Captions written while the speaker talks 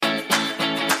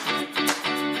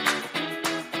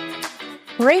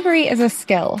Bravery is a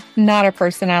skill, not a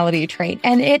personality trait,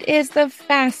 and it is the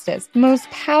fastest, most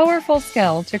powerful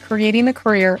skill to creating the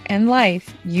career and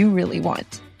life you really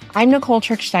want. I'm Nicole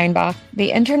Trick-Steinbach, the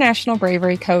International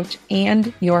Bravery Coach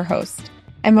and your host.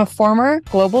 I'm a former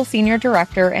global senior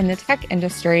director in the tech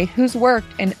industry who's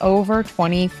worked in over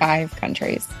 25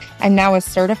 countries. I'm now a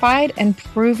certified and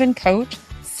proven coach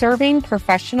serving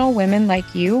professional women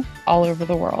like you all over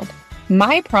the world.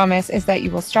 My promise is that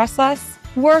you will stress less,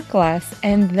 work less,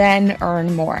 and then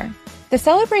earn more. The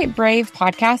Celebrate Brave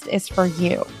podcast is for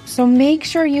you, so make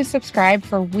sure you subscribe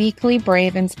for weekly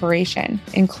Brave inspiration,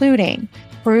 including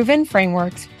proven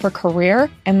frameworks for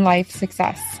career and life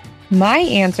success, my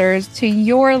answers to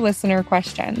your listener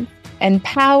questions, and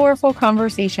powerful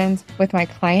conversations with my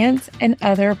clients and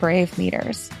other Brave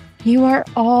leaders. You are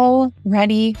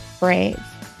already brave.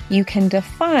 You can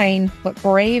define what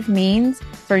brave means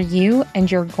for you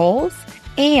and your goals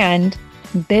and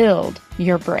build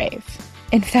your brave.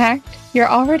 In fact, you're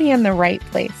already in the right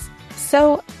place.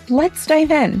 So let's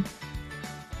dive in.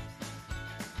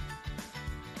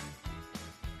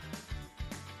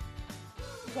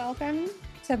 Welcome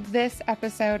to this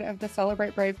episode of the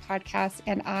Celebrate Brave podcast,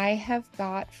 and I have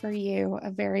got for you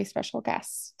a very special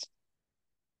guest.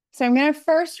 So I'm going to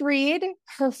first read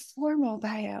her formal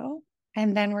bio,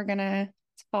 and then we're going to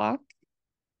talk,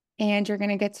 and you're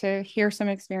going to get to hear some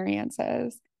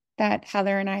experiences that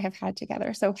Heather and I have had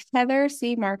together. So Heather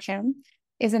C. Markham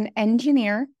is an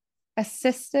engineer,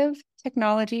 assistive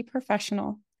technology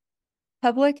professional,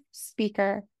 public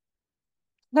speaker,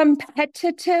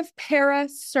 competitive para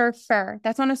surfer.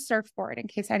 That's on a surfboard, in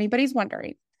case anybody's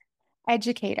wondering.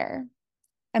 Educator,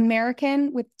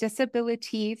 American with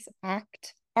Disabilities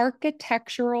Act,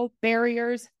 architectural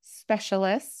barriers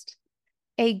specialist,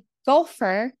 a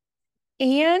golfer,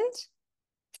 and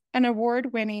an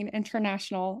award-winning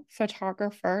international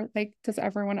photographer. Like, does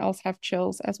everyone else have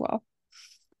chills as well?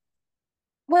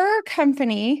 Her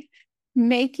company,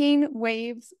 Making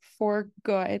Waves for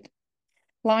Good,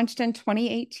 launched in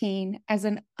 2018 as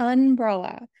an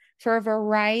umbrella for a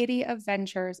variety of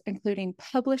ventures, including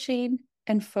publishing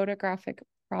and photographic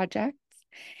projects,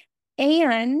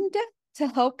 and to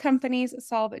help companies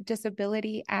solve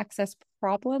disability access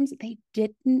problems they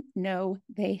didn't know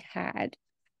they had.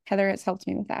 Heather has helped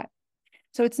me with that.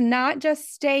 So it's not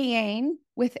just staying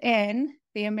within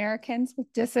the Americans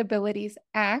with Disabilities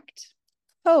Act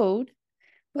code,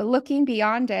 but looking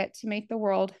beyond it to make the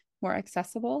world more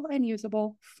accessible and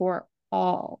usable for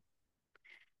all.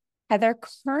 Heather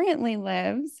currently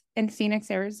lives in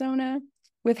Phoenix, Arizona,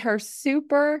 with her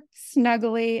super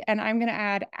snuggly, and I'm going to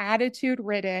add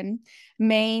attitude-ridden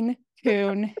Maine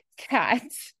Coon cat.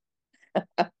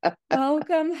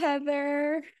 Welcome,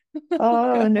 Heather.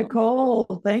 Oh,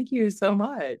 Nicole, thank you so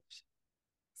much.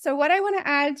 So what I want to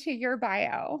add to your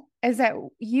bio is that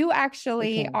you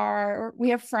actually we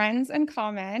have friends in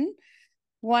common.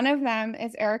 One of them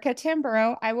is Erica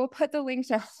Tamburo. I will put the link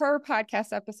to her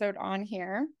podcast episode on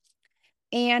here.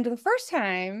 And the first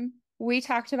time we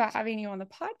talked about having you on the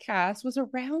podcast was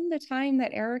around the time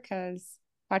that Erica's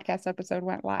podcast episode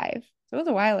went live. So it was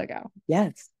a while ago.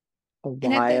 Yes, a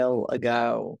while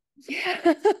ago.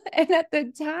 Yeah. And at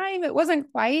the time, it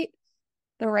wasn't quite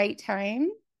the right time.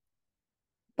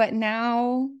 But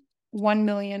now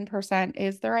 1,000,000%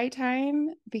 is the right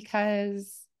time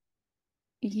because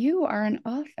you are an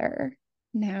author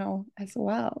now as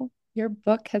well. Your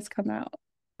book has come out.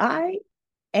 I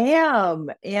am.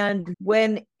 And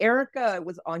when Erica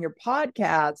was on your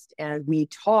podcast and we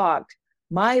talked,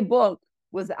 my book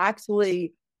was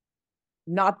actually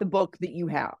not the book that you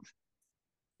have.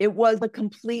 It was a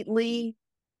completely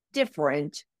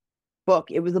different book.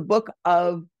 It was a book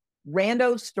of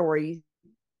rando stories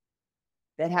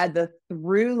that had the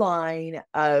through line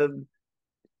of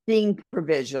seeing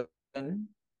provision,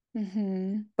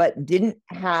 but didn't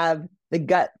have the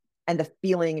gut and the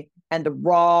feeling and the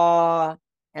raw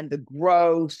and the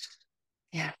gross.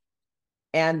 Yeah.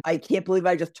 And I can't believe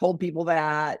I just told people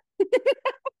that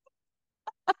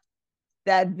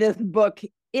that this book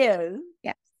is.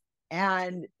 Yes.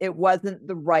 And it wasn't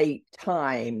the right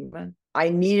time. I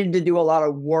needed to do a lot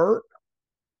of work.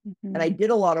 And I did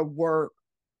a lot of work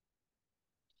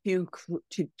to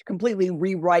completely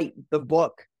rewrite the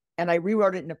book. And I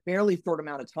rewrote it in a fairly short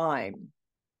amount of time.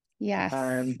 Yes.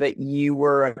 But you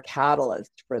were a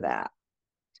catalyst for that.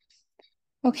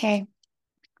 Okay.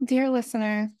 Dear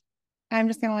listener, I'm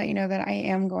just going to let you know that I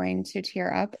am going to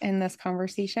tear up in this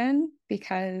conversation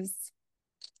because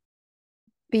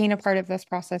being a part of this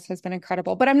process has been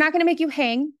incredible. But I'm not going to make you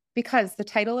hang because the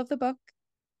title of the book,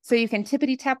 so you can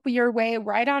tippity tap your way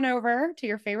right on over to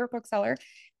your favorite bookseller,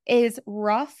 is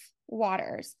Rough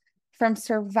waters, from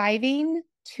surviving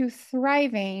to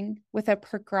thriving with a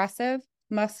progressive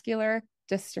muscular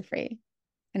dystrophy.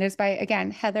 And it's by,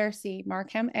 again, Heather C.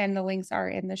 Markham, and the links are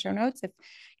in the show notes. If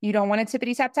you don't want a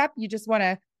tippity tap tap, you just want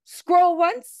to scroll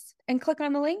once and click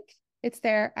on the link, it's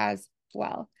there as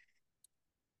well.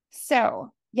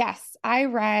 So, yes, I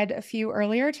read a few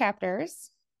earlier chapters.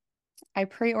 I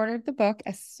pre-ordered the book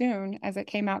as soon as it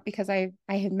came out because I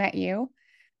had met you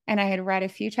and I had read a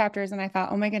few chapters and I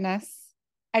thought, oh my goodness,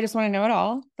 I just want to know it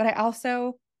all. But I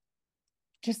also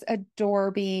just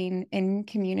adore being in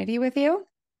community with you.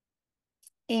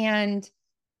 And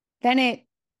then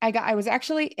I was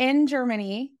actually in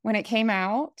Germany when it came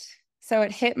out. So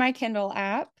it hit my Kindle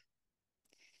app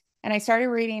and I started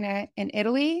reading it in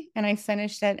Italy and I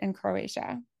finished it in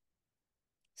Croatia.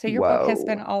 So your book has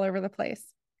been Whoa. all over the place.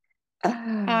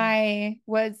 I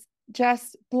was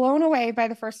just blown away by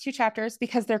the first two chapters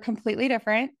because they're completely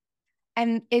different.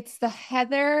 And it's the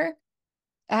Heather,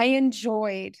 I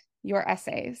enjoyed your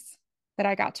essays that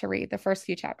I got to read, the first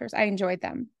few chapters. I enjoyed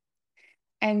them.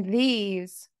 And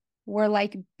these were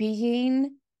like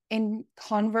being in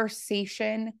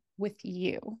conversation with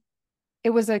you. It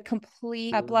was a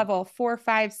complete up level, 4,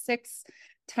 5, 6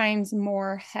 times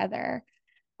more Heather.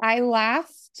 I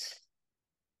laughed.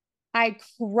 I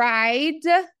cried.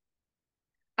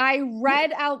 I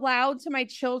read out loud to my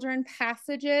children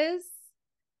passages.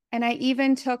 And I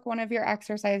even took one of your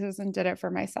exercises and did it for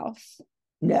myself.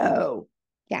 No.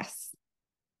 Yes.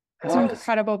 It's an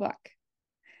incredible book.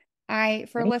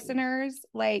 For listeners,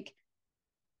 like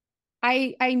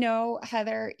I know,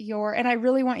 Heather, and I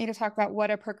really want you to talk about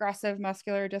what a progressive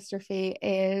muscular dystrophy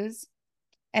is.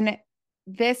 And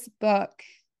this book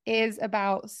is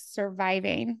about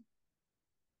surviving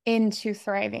into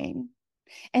thriving.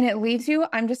 And it leaves you,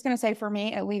 I'm just going to say for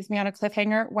me, it leaves me on a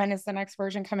cliffhanger. When is the next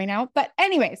version coming out? But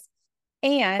anyways,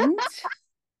 and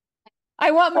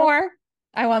I want more.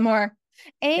 I want more.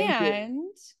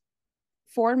 And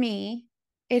for me,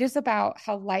 it is about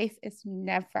how life is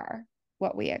never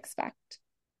what we expect.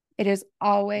 It is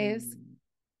always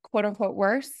quote unquote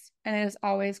worse, and it is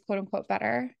always quote unquote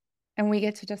better. And we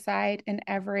get to decide in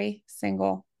every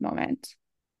single moment.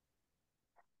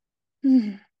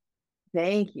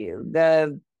 Thank you.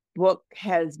 The book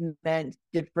has meant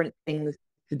different things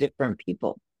to different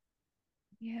people.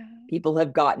 Yeah. People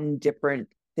have gotten different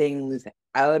things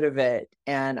out of it.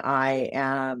 And I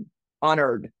am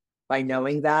honored by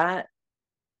knowing that.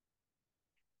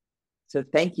 So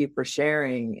thank you for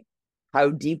sharing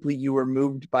how deeply you were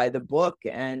moved by the book,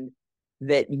 and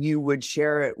that you would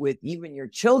share it with even your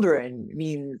children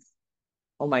means,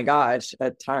 oh my gosh,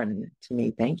 a ton to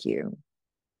me. Thank you.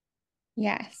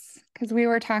 Yes, because we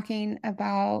were talking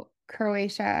about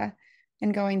Croatia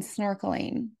and going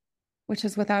snorkeling, which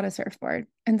is without a surfboard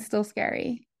and still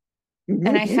scary.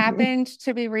 And I happened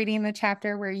to be reading the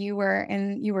chapter where you were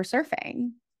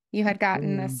surfing. You had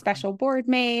gotten a special board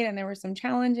made and there were some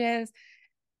challenges,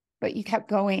 but you kept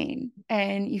going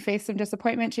and you faced some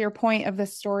disappointment, to your point of the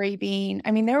story being,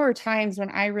 I mean, there were times when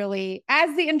I really,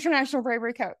 as the international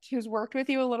bravery coach who's worked with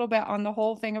you a little bit on the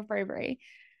whole thing of bravery,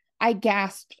 I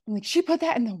gasped. I'm like, she put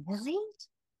that in the world?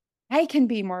 I can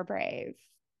be more brave.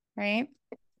 Right.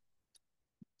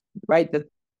 Right. The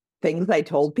things I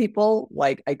told people,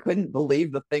 like I couldn't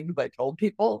believe the things I told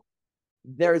people.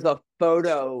 There's a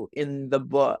photo in the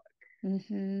book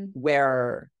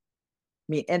where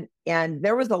and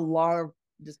there was a lot of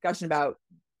discussion about,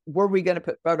 were we going to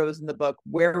put photos in the book?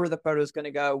 Where were the photos going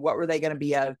to go? What were they going to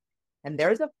be of? And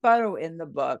there's a photo in the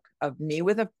book of me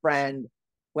with a friend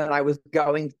when I was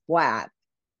going flat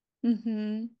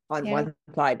on one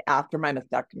side after my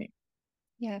mastectomy.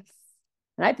 Yes.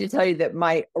 And I have to tell you that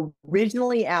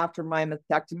originally after my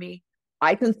mastectomy,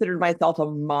 I considered myself a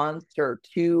monster,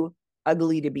 too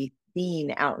ugly to be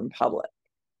seen out in public.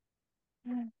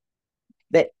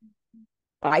 That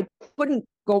I couldn't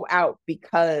go out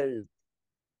because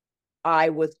I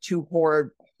was too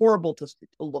horrible to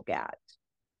look at.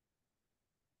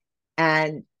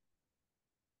 And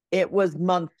it was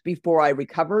months before I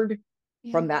recovered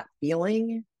from that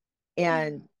feeling.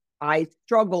 And I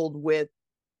struggled with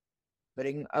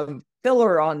putting a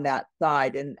filler on that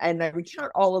side. And I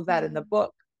recount all of that in the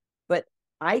book. But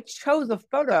I chose a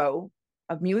photo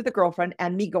of me with a girlfriend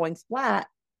and me going flat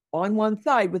on one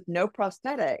side with no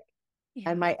prosthetic.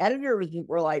 And my editors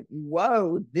were like,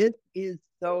 whoa, this is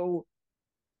so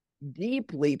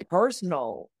deeply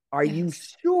personal. Are you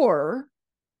sure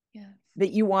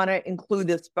that you want to include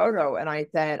this photo? And I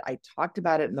said, I talked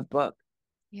about it in the book.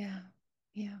 Yeah.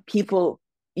 People,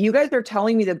 you guys are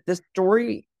telling me that this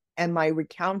story and my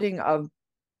recounting of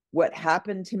what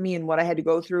happened to me and what I had to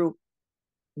go through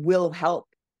will help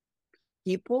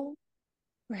people.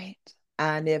 Right.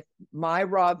 And if my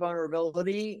raw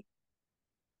vulnerability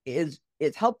is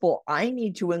helpful, I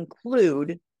need to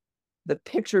include the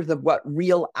pictures of what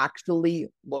real actually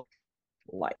looks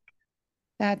like.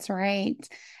 That's right.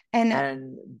 And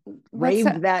And what's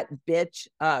brave that bitch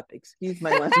up. Excuse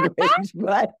my language,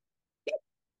 but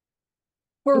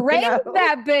raise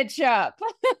that bitch up.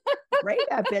 brave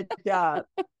that bitch up.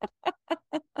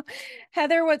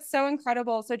 Heather, what's so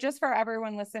incredible. So, just for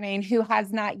everyone listening who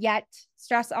has not yet,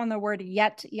 stress on the word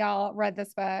yet, y'all, read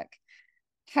this book,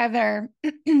 Heather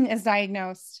is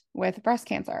diagnosed with breast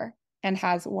cancer and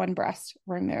has one breast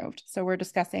removed. So, we're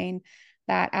discussing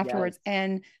that afterwards. Yes.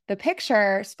 And the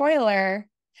picture, spoiler,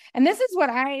 and this is what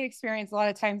I experience a lot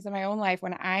of times in my own life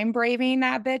when I'm braving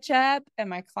that bitch up and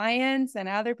my clients and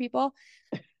other people,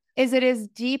 is it is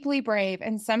deeply brave.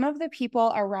 And some of the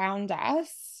people around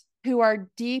us who are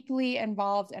deeply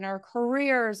involved in our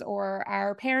careers or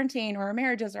our parenting or our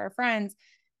marriages or our friends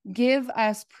give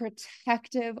us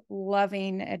protective,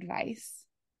 loving advice.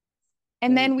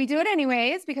 And then we do it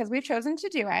anyways because we've chosen to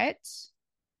do it.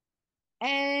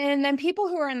 And then people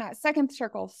who are in that second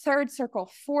circle, third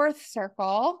circle, fourth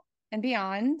circle, and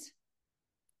beyond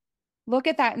look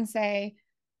at that and say,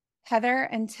 Heather,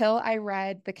 until I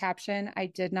read the caption, I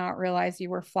did not realize you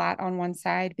were flat on one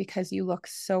side because you look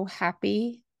so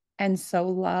happy and so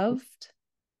loved.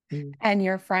 And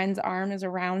your friend's arm is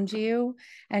around you,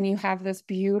 and you have this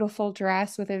beautiful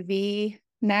dress with a V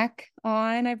neck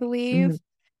on, I believe.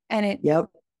 And it, Yep.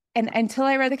 and until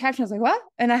I read the caption, I was like, what?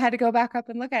 And I had to go back up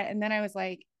and look at it. And then I was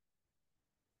like,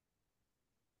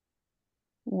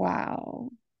 wow.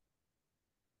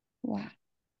 Wow.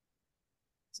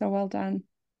 So well done.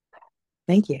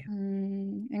 Thank you.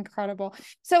 Incredible.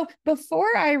 So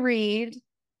before I read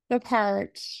the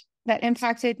part that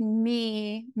impacted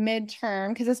me midterm,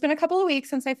 because it's been a couple of weeks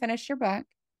since I finished your book,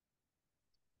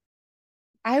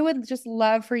 I would just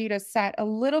love for you to set a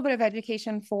little bit of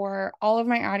education for all of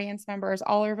my audience members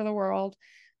all over the world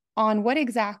on what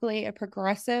exactly a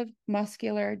progressive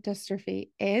muscular dystrophy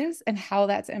is and how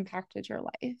that's impacted your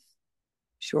life.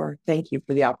 Sure. Thank you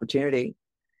for the opportunity.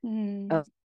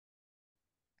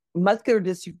 Muscular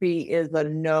dystrophy is a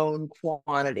known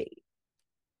quantity.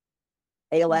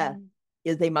 ALS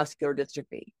is a muscular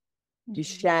dystrophy.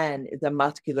 Duchenne is a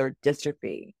muscular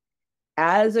dystrophy.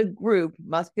 As a group,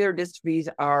 muscular dystrophies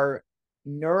are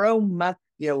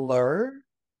neuromuscular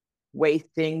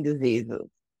wasting diseases,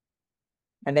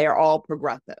 and they are all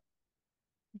progressive.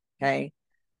 Okay.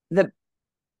 The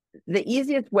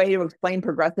easiest way to explain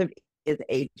progressive is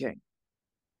aging.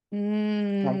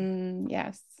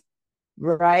 Yes.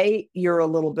 Right? You're a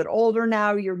little bit older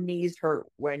now. Your knees hurt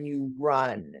when you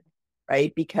run,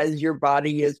 right? Because your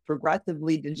body is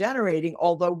progressively degenerating,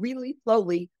 although really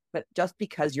slowly, but just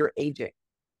because you're aging.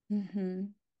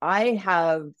 I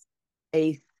have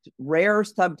a rare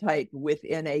subtype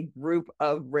within a group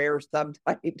of rare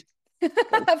subtypes.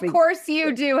 Of course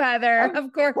you do, Heather.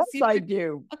 Of course I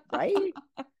do, right?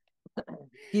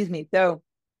 Excuse me. So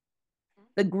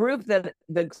the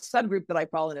subgroup that I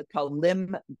fall in is called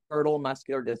limb girdle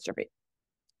muscular dystrophy.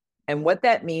 And what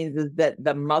that means is that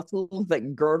the muscles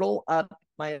that girdle up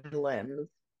my limbs,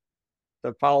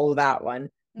 so follow that one,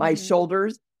 my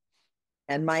shoulders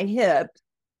and my hips,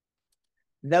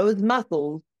 those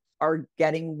muscles are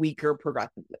getting weaker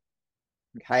progressively.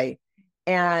 Okay.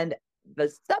 And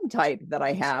the subtype that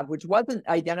I have, which wasn't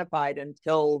identified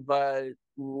until the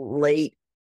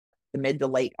mid to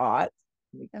late aughts,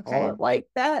 we call it like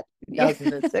that,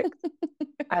 2006.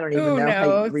 I don't even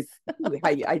know how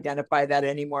you identify that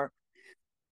anymore.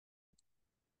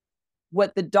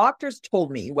 What the doctors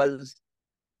told me was,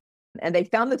 and they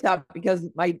found this out because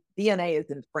my DNA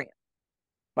is in France,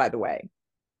 by the way.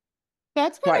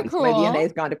 That's kind of cool. My DNA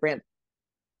has gone to France.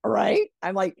 All right.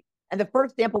 I'm like, and the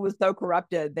first sample was so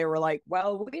corrupted, they were like,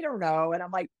 well, we don't know. And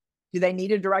I'm like, do they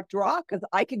need a direct draw? Because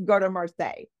I could go to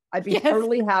Marseille. I'd be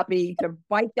totally happy to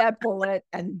bite that bullet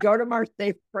and go to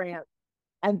Marseille, France.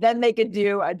 And then they could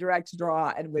do a direct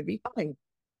draw and would be fine.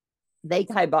 They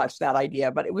kiboshed that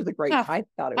idea, but it was a great. I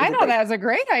thought it was. I know that was a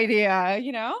great idea.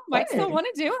 You know, might still want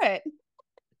to do it.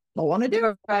 Still want to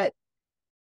do it.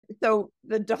 So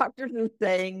the doctors are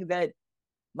saying that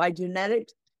my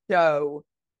genetics show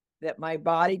that my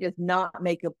body does not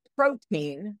make a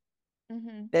protein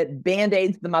that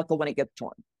band-aids the muscle when it gets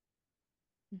torn.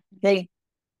 Okay.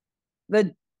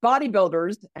 The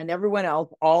bodybuilders and everyone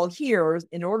else all hears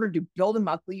in order to build a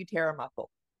muscle, you tear a muscle.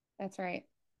 That's right.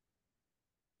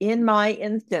 In my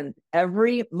instance,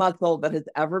 every muscle that has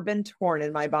ever been torn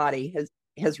in my body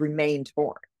has remained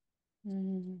torn.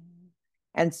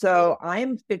 And so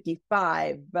I'm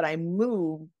 55, but I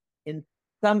move in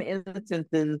some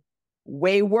instances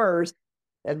way worse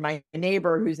than my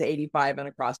neighbor who's 85 and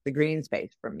across the green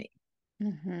space from me.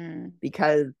 Mm-hmm.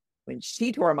 Because when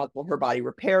she tore a muscle, her body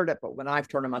repaired it. But when I've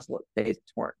torn a muscle, it stays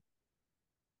torn.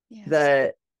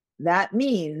 Yes. That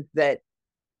means that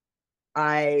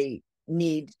I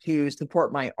need to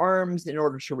support my arms in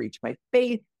order to reach my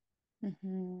face.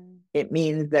 Mm-hmm. It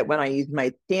means that when I use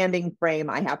my standing frame,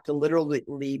 I have to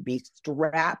literally be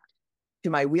strapped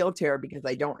to my wheelchair because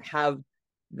I don't have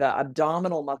the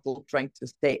abdominal muscle strength to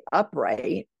stay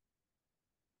upright.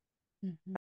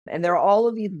 Mm-hmm. And there are all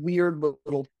of these weird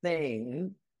little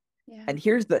things. Yeah. And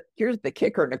here's the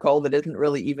kicker, Nicole, that isn't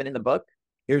really even in the book.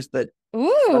 Here's the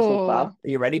special Ooh. stuff. Are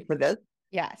you ready for this?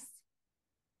 Yes.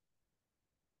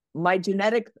 My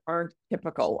genetics aren't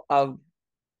typical of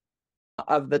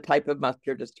the type of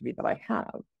muscular dystrophy that I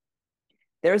have.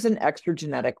 There's an extra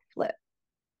genetic flip.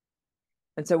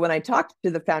 And so when I talked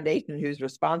to the foundation who's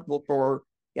responsible for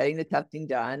getting the testing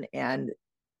done and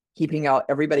keeping out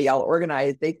everybody all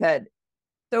organized, they said,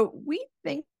 so we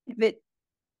think that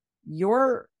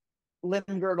your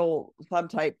limb-girdle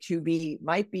subtype 2B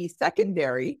might be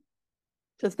secondary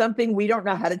to something we don't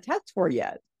know how to test for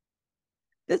yet.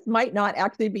 This might not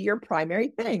actually be your primary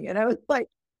thing. And I was like,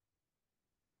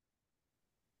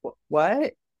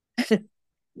 what?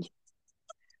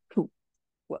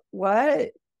 What?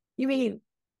 You mean,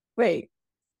 wait,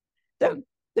 so,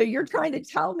 so you're trying to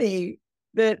tell me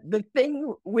that the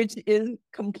thing which is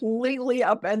completely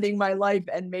upending my life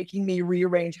and making me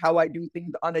rearrange how I do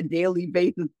things on a daily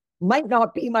basis might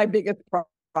not be my biggest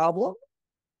problem?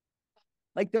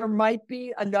 Like there might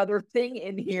be another thing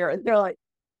in here. And they're like,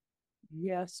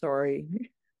 yeah, sorry.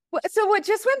 So what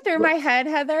just went through But my head,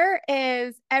 Heather,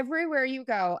 is everywhere you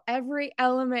go, every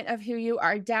element of who you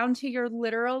are, down to your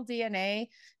literal DNA,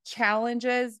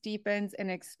 challenges, deepens,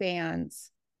 and expands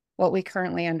what we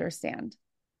currently understand.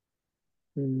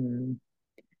 hmm,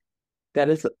 that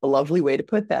is a lovely way to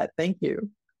put that. Thank you.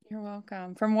 You're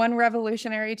welcome. From one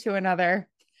revolutionary to another.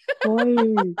 Boy,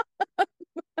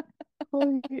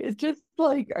 boy, it's just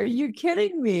like, are you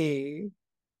kidding me?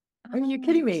 Are you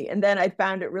kidding Oh, me? And then I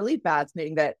found it really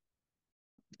fascinating that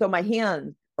so my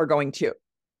hands are going too.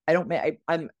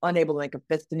 I'm unable to make a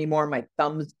fist anymore. My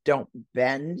thumbs don't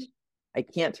bend. I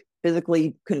can't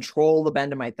physically control the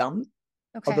bend of my thumbs,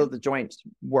 although okay. the joints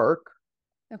work.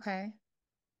 Okay.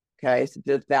 Okay, so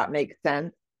does that make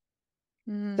sense?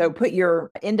 So Mm, put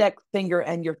your index finger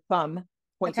and your thumb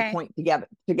point to okay. point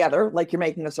together, like you're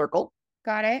making a circle.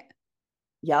 Got it.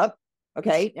 Yep.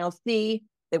 Okay. Now see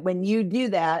that when you do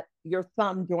that, your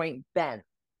thumb joint bends.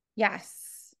 Yes.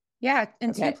 Yeah.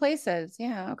 In two Okay. places.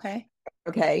 Yeah. Okay.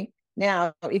 Okay.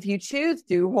 Now, if you choose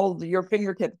to hold your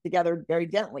fingertips together very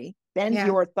gently, bend Yeah.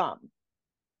 your thumb,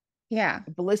 Yeah.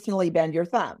 ballistically bend your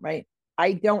thumb, right?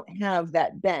 I don't have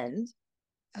that bend,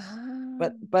 Um,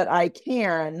 but I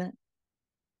can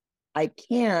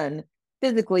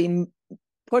physically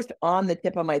push on the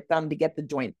tip of my thumb to get the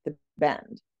joint to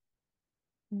bend.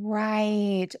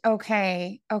 right.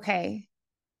 Okay. Okay.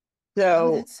 Oh,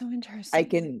 So that's so I interesting.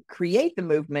 can create the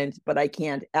movement, but I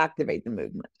can't activate the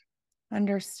movement.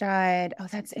 Understood. Oh,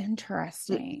 that's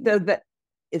interesting. So that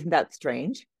isn't that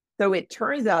strange? So it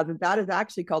turns out that that is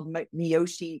actually called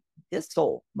Miyoshi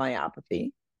distal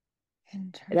myopathy.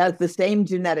 It has the Interesting. same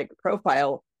genetic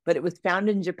profile, but it was found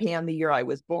in Japan the year I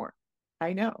was born.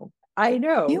 I know. I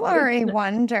know. You are a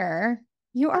wonder.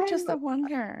 You are just I'm a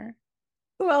wonder.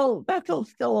 well, that's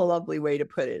still a lovely way to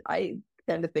put it. I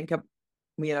tend to think of,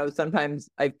 sometimes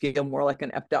I feel more like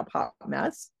an effed up hot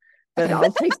mess, but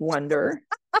I'll take wonder.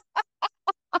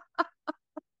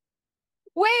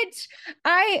 Which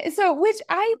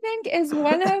I think is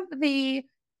one of the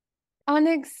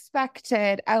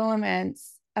unexpected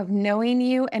elements of knowing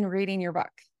you and reading your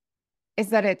book is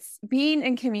that it's being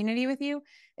in community with you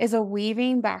is a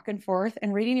weaving back and forth,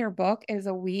 and reading your book is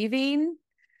a weaving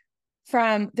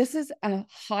from this is a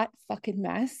hot fucking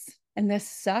mess and this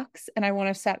sucks and I want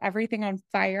to set everything on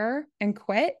fire and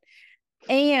quit.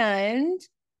 And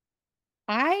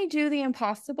I do the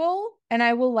impossible and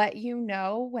I will let you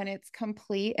know when it's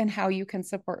complete and how you can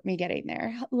support me getting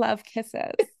there. Love,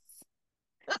 kisses.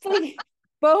 It's like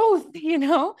both, you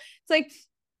know? It's like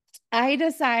I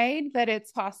decide that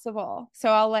it's possible. So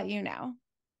I'll let you know.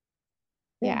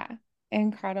 Yeah, Yeah,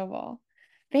 incredible.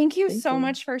 Thank you thank so you.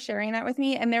 much for sharing that with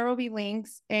me. And there will be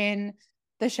links in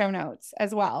the show notes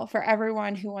as well for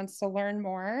everyone who wants to learn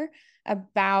more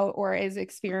about or is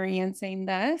experiencing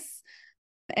this.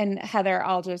 And Heather,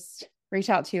 I'll just reach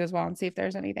out to you as well and see if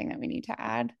there's anything that we need to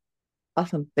add.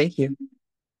 Awesome. Thank you.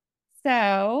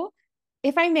 So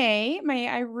If I may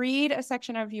I read a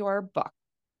section of your book?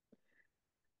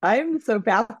 I'm so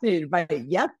fascinated by it.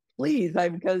 Yes, please.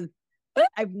 Because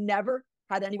I've never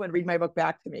had anyone read my book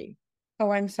back to me.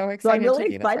 Oh, I'm so So I'm excited to really be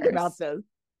the excited about first. this.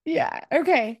 Yeah.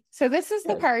 Okay. So this is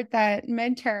the Yes. part that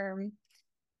midterm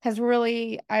I've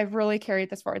really carried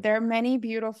this forward. There are many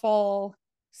beautiful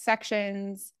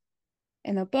sections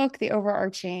in the book, the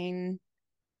overarching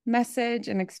message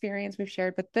and experience we've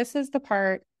shared, but this is the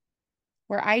part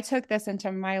where I took this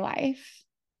into my life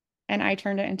and I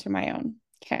turned it into my own.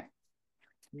 Okay.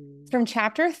 Mm. From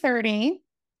chapter 30,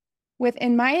 with,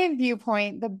 in my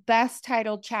viewpoint, the best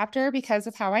titled chapter because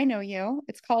of how I know you.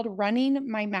 It's called Running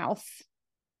My Mouth.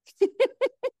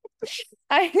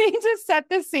 I need to set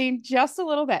the scene just a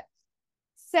little bit.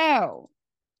 So,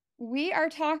 we are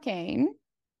talking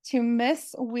to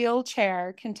Miss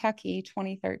Wheelchair Kentucky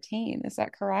 2013. Is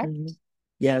that correct? Mhm.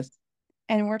 Yes.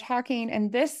 And we're talking, in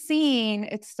this scene,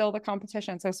 it's still the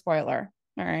competition. So, spoiler.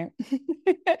 All right.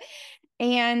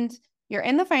 And you're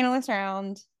in the finalist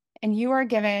round, and you are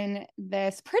given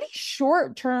this pretty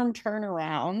short term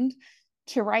turnaround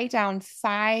to write down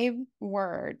 5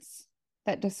 words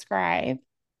that describe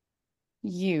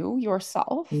you,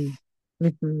 yourself.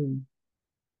 Mm-hmm.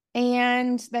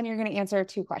 And then you're going to answer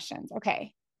 2 questions.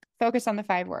 Okay. Focus on the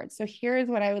 5 words. So here's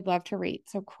what I would love to read.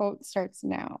 So, quote starts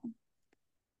now.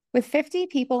 With 50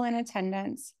 people in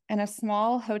attendance and a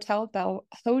small hotel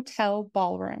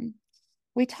ballroom,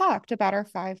 we talked about our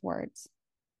 5 words.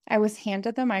 I was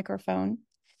handed the microphone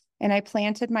and I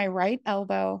planted my right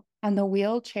elbow on the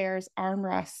wheelchair's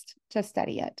armrest to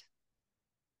steady it.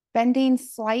 Bending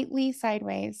slightly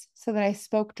sideways so that I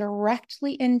spoke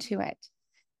directly into it,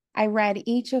 I read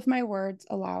each of my words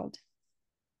aloud.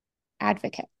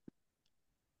 Advocate,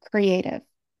 creative,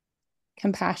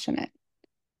 compassionate,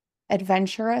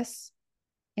 adventurous,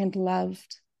 and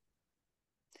loved.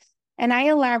 And I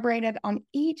elaborated on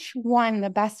each one the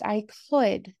best I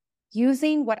could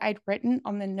using what I'd written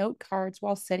on the note cards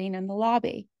while sitting in the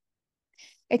lobby,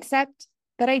 except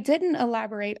that I didn't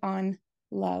elaborate on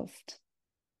loved.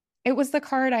 It was the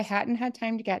card I hadn't had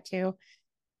time to get to,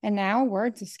 and now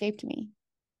words escaped me.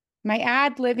 My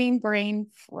ad-libbing brain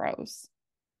froze,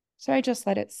 so I just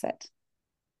let it sit.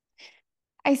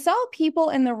 I saw people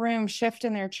in the room shift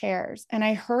in their chairs, and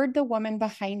I heard the woman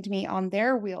behind me on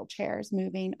their wheelchairs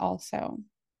moving also.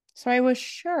 So I was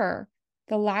sure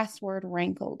the last word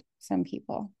rankled some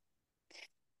people.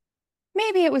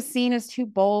 Maybe it was seen as too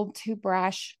bold, too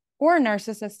brash, or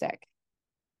narcissistic.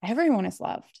 Everyone is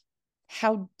loved.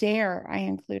 How dare I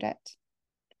include it?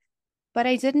 But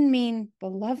I didn't mean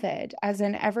beloved, as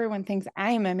in everyone thinks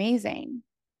I am amazing.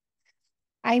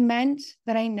 I meant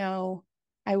that I know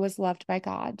I was loved by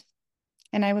God,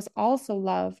 and I was also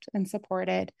loved and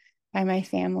supported by my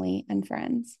family and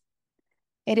friends.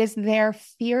 It is their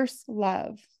fierce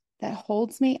love that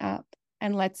holds me up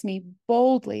and lets me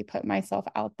boldly put myself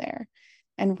out there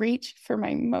and reach for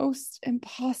my most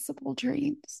impossible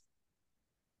dreams.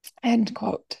 End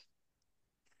quote.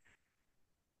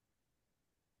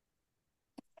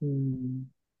 Mm.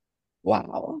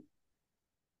 Wow.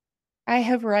 I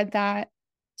have read that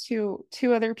to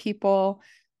 2 other people,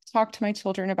 talked to my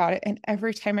children about it, and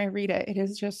every time I read it, it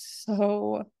is just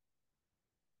so.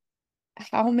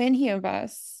 How many of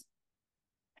us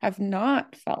have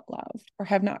not felt loved or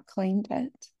have not claimed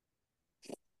it?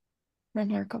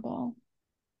 Remarkable.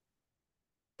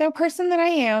 The person that I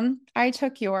am, I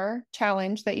took your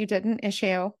challenge that you didn't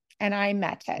issue and I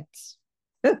met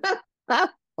it.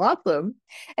 Awesome.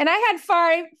 And I had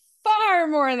far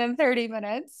more than 30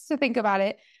 minutes to think about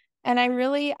it. And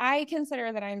I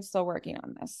consider that I'm still working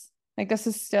on this. Like, this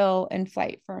is still in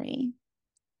flight for me.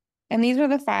 And these are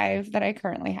the 5 that I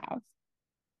currently have: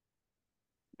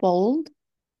 bold,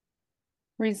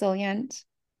 resilient,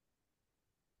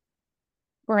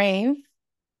 brave,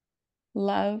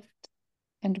 loved,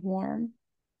 and warm.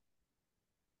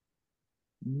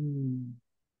 Mm.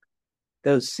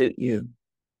 Those suit you.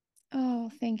 Oh,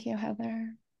 thank you,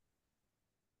 Heather.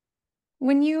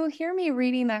 When you hear me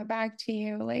reading that back to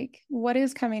you, like, what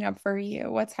is coming up for you?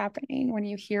 What's happening when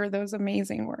you hear those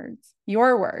amazing words?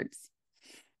 Your words.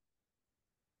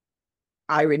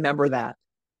 I remember that.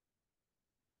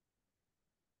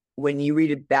 When you read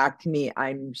it back to me,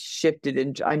 I'm shifted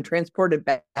and I'm transported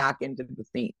back into the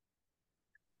scene.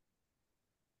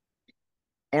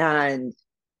 And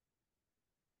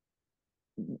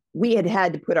we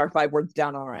had to put our 5 words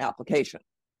down on our application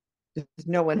because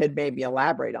no one had made me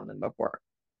elaborate on them before.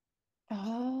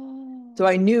 Oh. So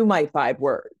I knew my 5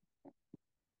 words.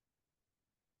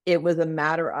 It was a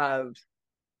matter of,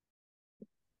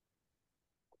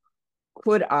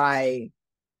 could I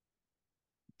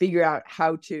figure out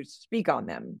how to speak on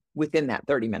them within that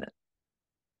 30 minutes.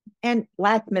 And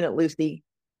last minute Lucy,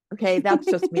 okay, that's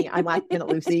just me. I'm last minute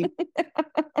Lucy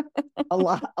a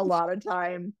lot of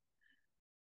time.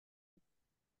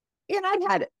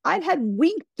 And I'd had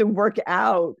weeks to work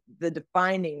out the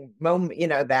defining moment,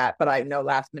 that, but I know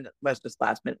last minute was just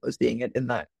last minute was seeing it in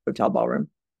the hotel ballroom,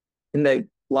 in the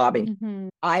lobby. Mm-hmm.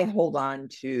 I hold on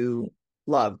to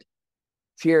loved,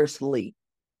 fiercely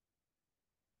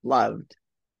loved,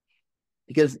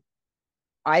 because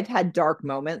I've had dark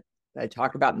moments that I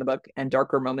talk about in the book and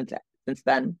darker moments since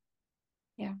then.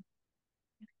 Yeah.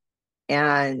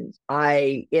 And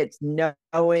it's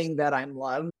knowing that I'm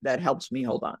loved that helps me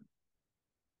hold on.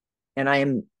 And I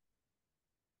am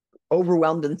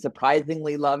overwhelmed and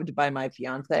surprisingly loved by my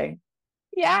fiance.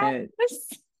 Yeah.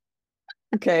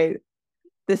 Okay.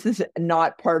 This is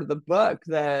not part of the book.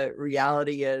 The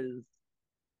reality is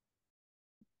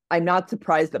I'm not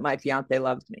surprised that my fiance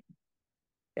loves me.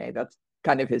 Okay. That's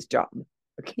kind of his job.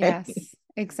 Okay. Yes,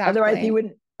 exactly.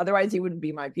 Otherwise he wouldn't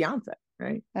be my fiance,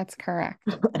 right? That's correct.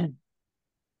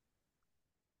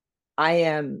 I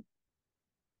am,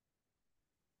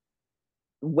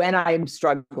 when I'm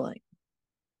struggling,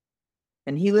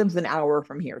 and he lives an hour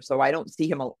from here, so I don't see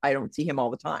him all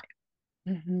the time.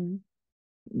 Mm-hmm.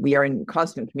 We are in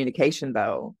constant communication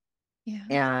though. Yeah.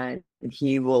 And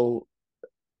he will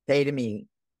say to me,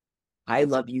 I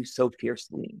love you so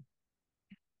fiercely.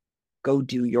 Go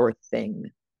do your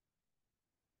thing.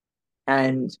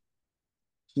 And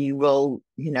he will,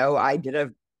 I did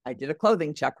a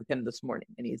clothing check with him this morning,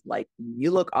 and he's like, you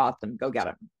look awesome. Go get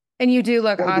him. And you do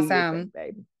look awesome. Thing,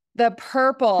 babe. The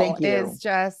purple is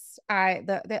just,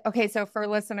 okay. So for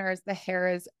listeners, the hair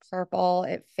is purple.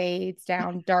 It fades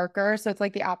down darker. So it's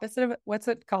like the opposite of, what's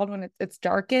it called when it's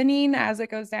darkening as it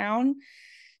goes down.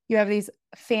 You have these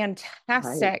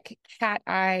fantastic cat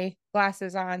eye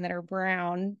glasses on that are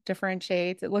brown, different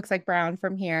shades. It looks like brown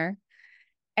from here.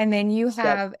 And then you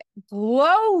have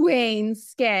glowing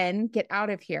skin. Get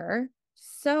out of here.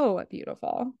 So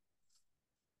beautiful.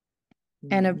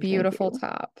 And a beautiful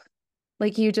top.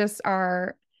 Like you just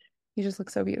look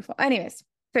so beautiful. Anyways,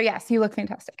 so yes, you look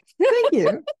fantastic. Thank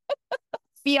you.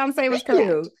 Beyonce was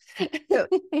correct.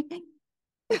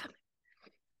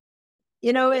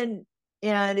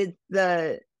 And it's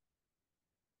the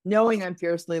knowing I'm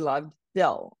fiercely loved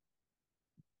still.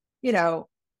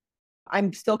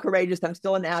 I'm still courageous. I'm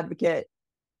still an advocate.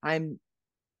 I'm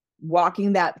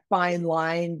walking that fine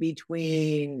line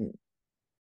between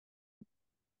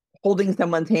holding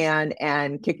someone's hand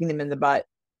and kicking them in the butt.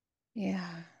 Yeah.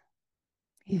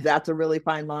 That's a really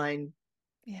fine line.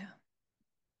 Yeah.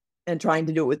 And trying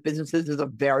to do it with businesses is a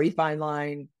very fine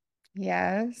line.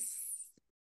 Yes.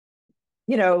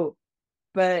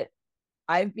 But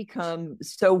I've become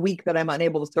so weak that I'm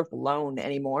unable to surf alone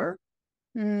anymore.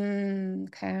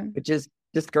 Okay. Which is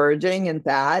discouraging and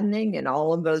saddening and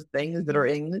all of those things that are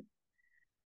in.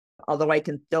 Although I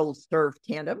can still surf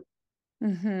tandem.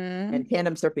 Mm-hmm. And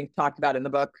tandem surfing talked about in the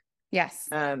book. Yes.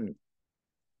 I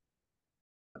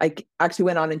actually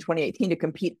went on in 2018 to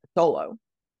compete solo.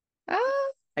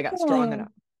 Oh. I got strong enough.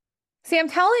 See, I'm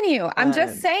telling you, I'm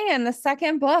just saying the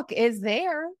second book is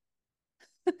there.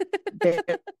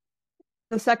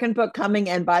 The second book coming.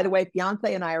 And by the way,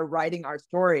 fiance and I are writing our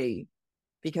story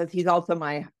because he's also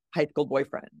my high school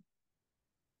boyfriend.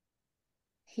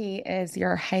 He is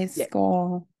your high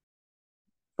school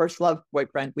first love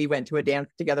boyfriend. We went to a dance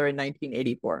together in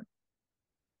 1984.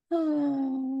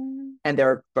 Oh. And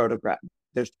there's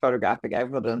photographic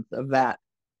evidence of that.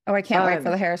 Oh, I can't wait for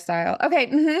the hairstyle. Okay.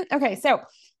 Mm-hmm. Okay. So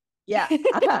yeah.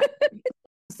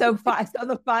 So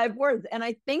the 5 words. And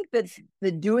I think that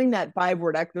doing that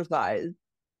 5-word exercise,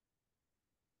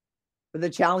 the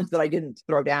challenge that I didn't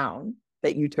throw down,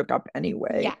 that you took up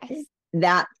anyway. Yes.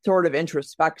 That sort of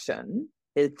introspection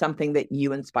is something that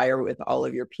you inspire with all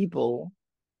of your people.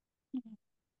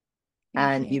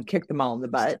 And you kick them all in the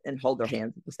butt and hold their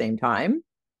hands at the same time,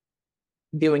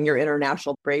 doing your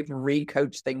international bravery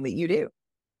coach thing that you do.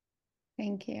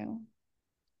 Thank you.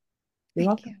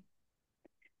 Thank you.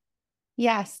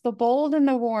 Yes, the bold and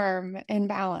the warm in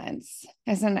balance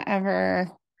is an ever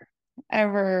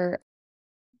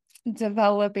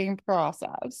developing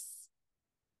process.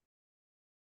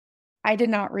 I did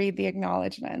not read the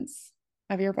acknowledgments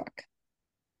of your book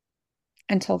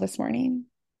until this morning.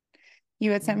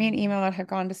 You had sent me an email that had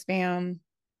gone to spam,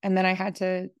 and then I had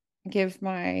to give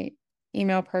my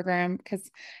email program because,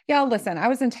 listen, I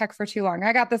was in tech for too long.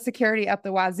 I got the security up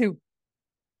the wazoo.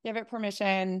 Give it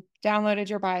permission, downloaded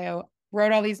your bio,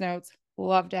 wrote all these notes,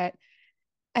 loved it.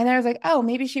 And then I was like, oh,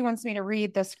 maybe she wants me to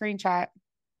read the screenshot.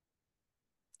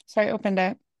 So I opened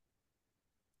it.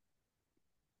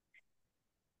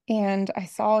 and I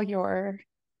saw your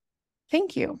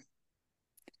thank you.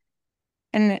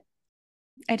 And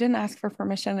I didn't ask for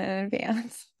permission in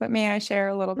advance, but may I share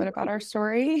a little bit about our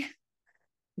story?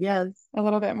 Yes. A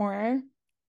little bit more.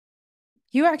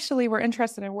 You actually were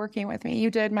interested in working with me.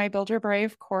 You did my Build Your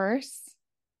Brave course,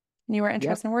 and you were Yep.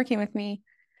 interested in working with me.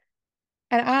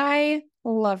 And I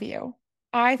love you.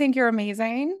 I think you're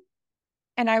amazing.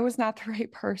 And I was not the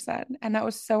right person. And that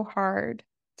was so hard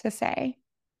to say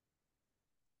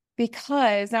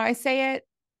because now I say it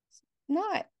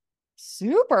not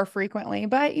super frequently,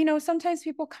 but sometimes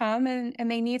people come and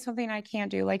they need something I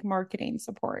can't do, like marketing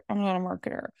support. I'm not a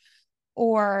marketer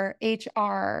or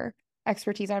HR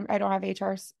expertise. I don't have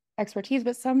HR expertise,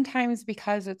 but sometimes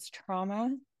because it's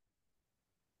trauma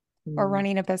or Mm.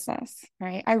 running a business,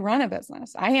 right? I run a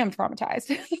business. I am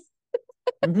traumatized,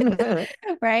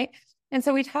 right? And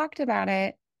so we talked about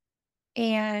it,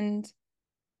 and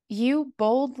you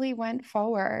boldly went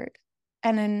forward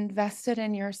and invested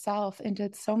in yourself and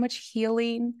did so much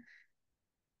healing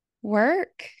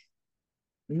work.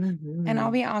 And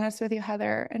I'll be honest with you,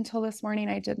 Heather, until this morning,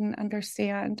 I didn't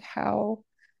understand how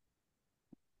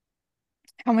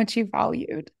much you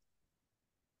valued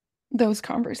those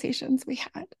conversations we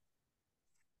had.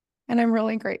 And I'm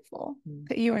really grateful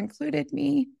that you included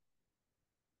me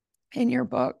in your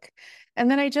book. And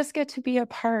then I just get to be a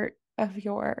part of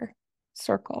your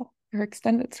circle, your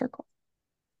extended circle.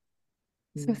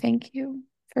 So thank you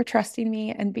for trusting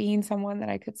me and being someone that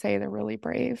I could say the really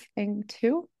brave thing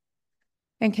to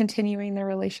and continuing the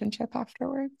relationship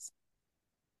afterwards.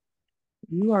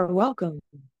 You are welcome.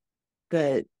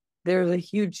 But there's a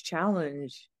huge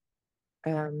challenge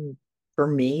for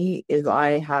me is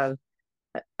I have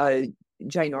a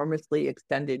ginormously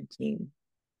extended team.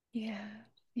 Yeah,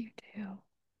 you do.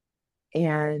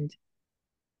 And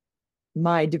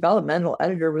my developmental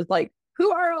editor was like,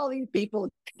 who are all these people?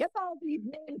 Get all these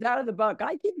names out of the book.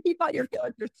 I can keep all your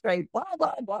characters straight, blah,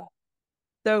 blah, blah.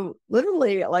 So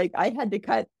literally, like I had to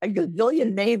cut a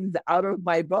gazillion names out of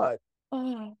my book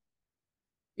Oh,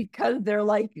 because they're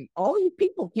like, all these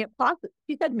people can't possibly,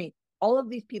 she said to me, all of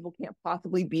these people can't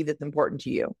possibly be this important to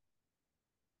you.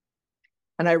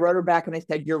 And I wrote her back and I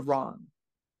said, you're wrong.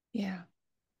 yeah.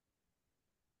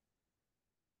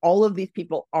 All of these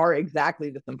people are exactly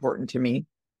this important to me.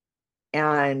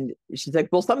 And she's like,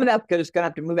 well, some of that's just going to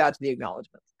have to move out to the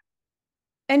acknowledgments.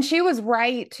 And she was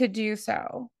right to do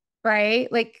so,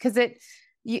 right? Like, because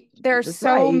there's That's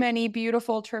so right. many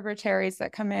beautiful tributaries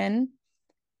that come in,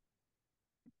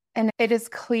 and it is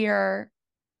clear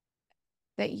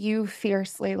that you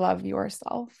fiercely love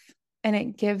yourself, and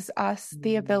it gives us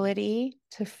the ability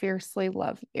to fiercely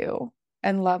love you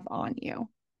and love on you.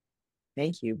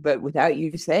 Thank you. But without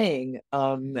you saying,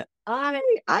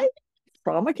 I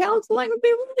trauma counseling would be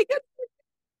really good.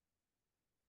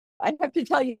 I have to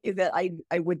tell you that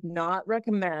I would not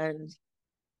recommend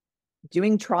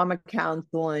doing trauma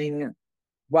counseling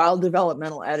while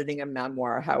developmental editing a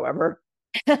memoir, however.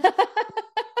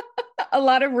 A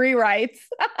lot of rewrites.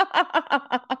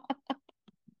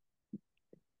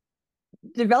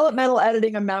 Developmental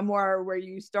editing a memoir where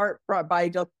you start by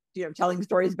just telling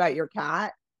stories about your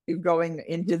cat, going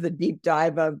into the deep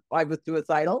dive of I was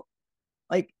suicidal,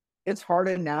 like it's hard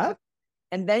enough.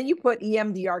 And then you put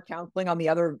EMDR counseling on the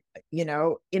other,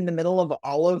 in the middle of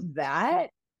all of that,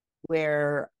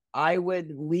 where I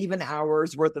would leave an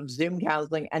hour's worth of Zoom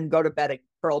counseling and go to bed and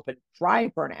curl up and cry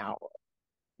for an hour.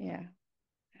 Yeah.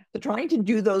 So trying to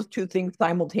do those two things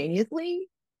simultaneously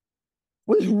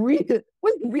was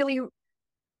really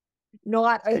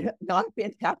not a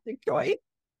fantastic choice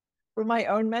for my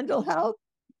own mental health.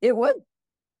 It was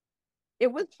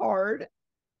hard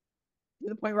to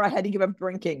the point where I had to give up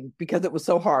drinking because it was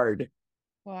so hard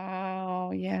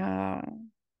Wow. Yeah.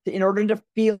 in order to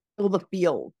feel the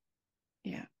feels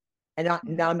Yeah. and not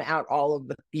Yeah. numb out all of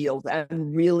the feels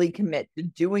and really commit to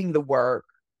doing the work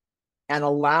and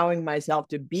allowing myself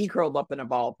to be curled up in a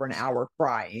ball for an hour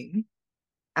crying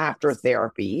after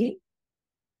therapy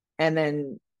and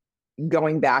then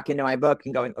going back into my book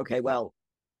and going, okay, well,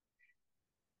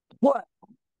 what?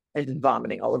 And just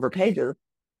vomiting all over pages.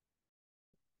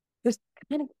 Just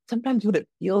kind of sometimes what it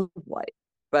feels like.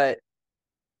 But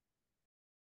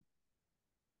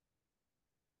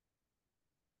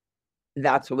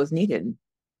that's what was needed.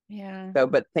 Yeah. So,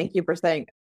 but thank you for saying,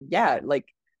 yeah, like,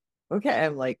 okay.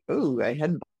 I'm like, ooh, I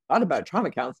hadn't thought about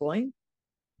trauma counseling,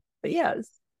 but yes.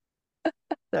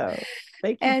 So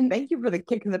And thank you for the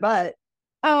kick in the butt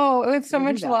oh, with so to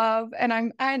do much that. love.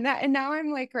 And now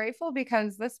I'm like grateful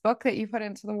because this book that you put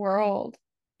into the world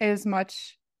is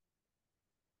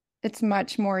it's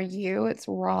much more you. It's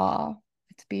raw.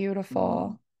 It's Mm-hmm.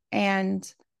 beautiful.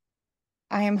 And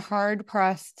I am hard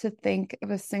pressed to think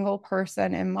of a single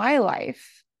person in my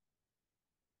life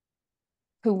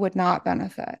who would not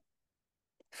benefit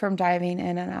from diving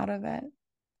in and out of it.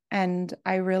 And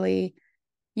I really,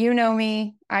 you know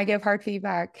me, I give hard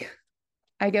feedback.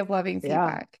 I give loving Yeah.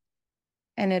 feedback.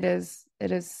 And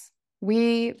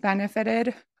we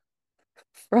benefited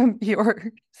from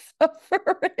your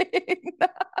suffering.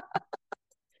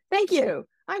 Thank you.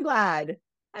 I'm glad.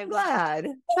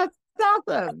 That's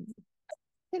awesome.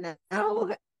 You know,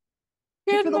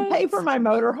 if it'll pay for Goodness. my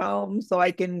motorhome so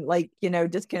I can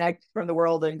disconnect from the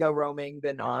world and go roaming,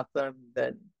 then awesome.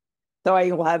 Then so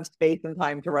I will have space and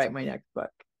time to write my next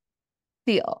book.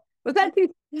 Deal. Was that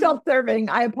too self-serving?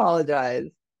 I apologize.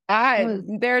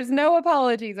 There's no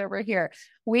apologies over here.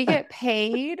 We get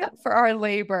paid for our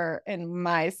labor in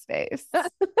my space.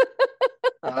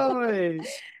 Oh.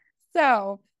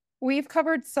 So we've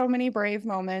covered so many brave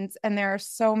moments, and there are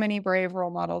so many brave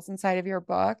role models inside of your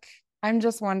book. I'm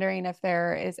just wondering if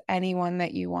there is anyone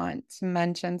that you want to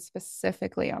mention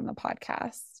specifically on the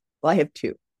podcast. Well, I have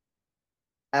two.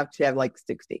 Actually, I have like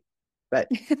 60. But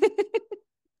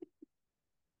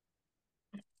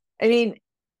I mean,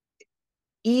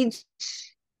 each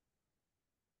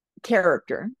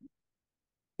character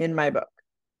in my book,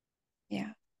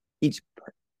 Yeah. each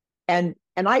and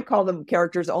I call them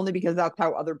characters only because that's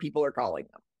how other people are calling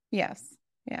them. Yes.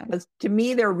 Yeah. Because to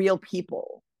me, they're real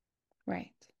people. Right.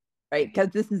 Right. Because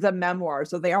this is a memoir.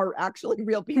 So they are actually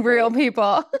real people. Real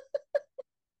people.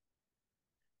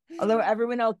 Although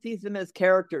everyone else sees them as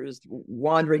characters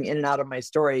wandering in and out of my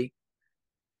story.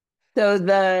 So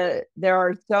there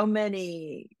are so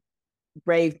many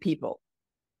brave people.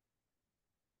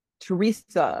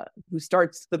 Teresa, who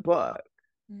starts the book,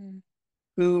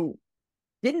 who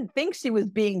didn't think she was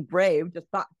being brave, just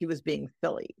thought she was being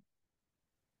silly.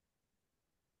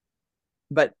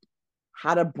 But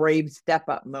had a brave step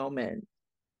up moment.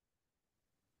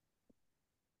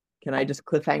 Can I just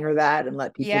cliffhanger that and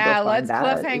let people go find that?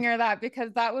 Let's cliffhanger that,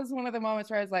 because that was one of the moments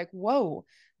where I was like, whoa,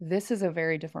 this is a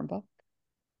very different book.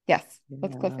 Yes,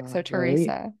 let's cliffhanger. So Teresa.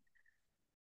 Right.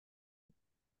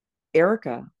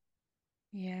 Erica.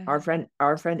 Yeah. Our friend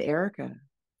Erica.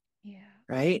 Yeah.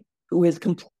 Right? Who has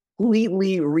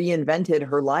completely reinvented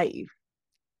her life.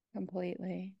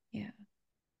 Completely. Yeah.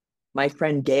 My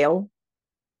friend Gail,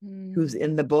 who's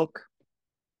in the book,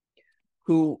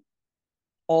 who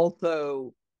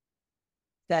also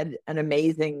said an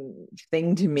amazing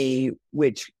thing to me,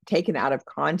 which taken out of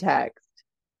context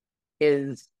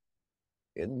is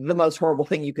the most horrible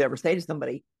thing you could ever say to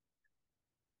somebody.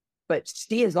 But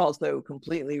she has also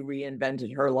completely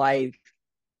reinvented her life,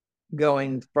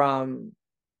 going from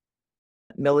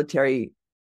military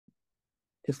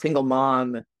to single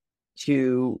mom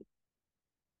to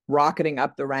rocketing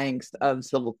up the ranks of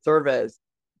civil service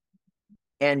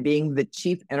and being the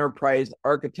chief enterprise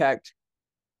architect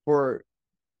for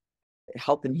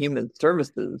Health and Human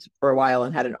Services for a while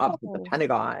and had an office at the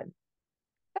Pentagon.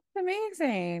 That's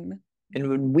amazing. And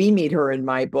when we meet her in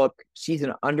my book, she's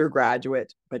an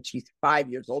undergraduate, but she's 5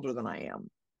 years older than I am.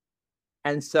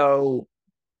 And so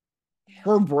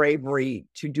her bravery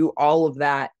to do all of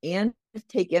that and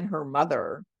take in her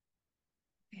mother.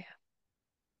 Yeah.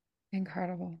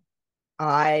 Incredible.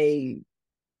 I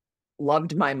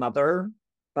loved my mother,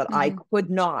 but I could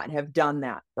not have done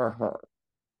that for her.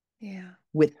 Yeah.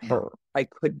 With her. I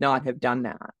could not have done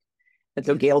that. And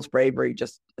so Gail's bravery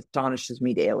just astonishes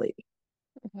me daily.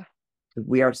 Wow.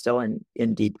 We are still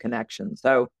in deep connection.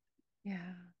 So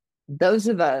yeah, those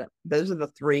are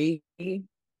the three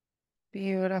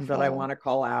beautiful that I want to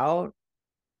call out.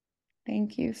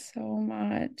 Thank you so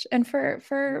much. And for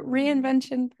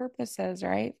reinvention purposes,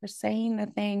 right? For saying the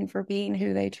thing, for being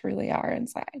who they truly are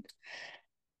inside.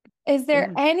 Is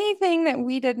there anything that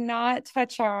we did not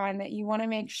touch on that you want to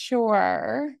make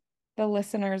sure the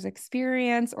listeners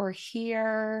experience or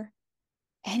hear?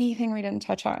 Anything we didn't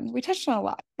touch on? We touched on a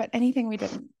lot, but anything we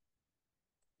didn't?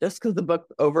 Just because the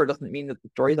book's over doesn't mean that the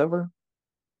story's over.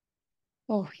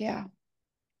 Oh, yeah.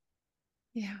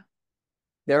 Yeah.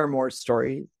 There are more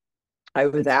stories. I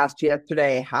was asked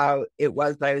yesterday how it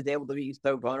was that I was able to be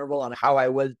so vulnerable and how I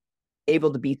was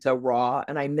able to be so raw.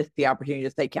 And I missed the opportunity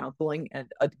to say counseling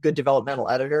and a good developmental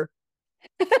editor.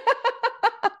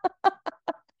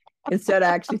 Instead, I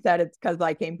actually said it's because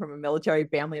I came from a military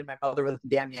family and my mother was a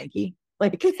damn Yankee.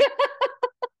 Like,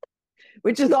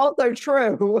 which is also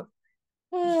true.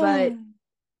 But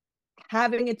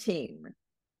having a team,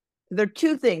 there are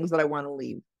two things that I want to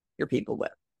leave your people with,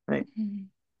 right?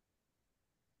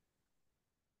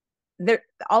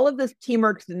 All of this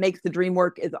teamwork that makes the dream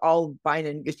work is all fine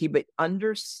and gushy, but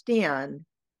understand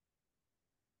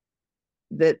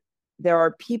that there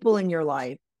are people in your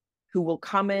life who will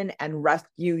come in and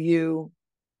rescue you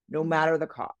no matter the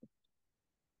cost.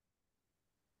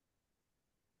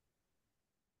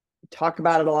 I talk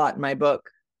about it a lot in my book.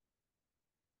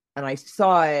 And I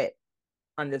saw it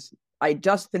on this. I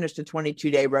just finished a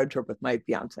 22-day road trip with my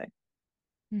fiance.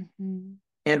 Mm-hmm.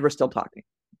 And we're still talking.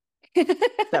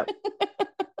 So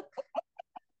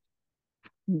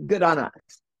good on us.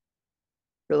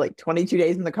 For like 22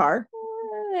 days in the car,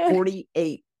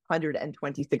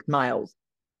 4,826 miles.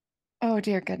 Oh,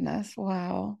 dear goodness.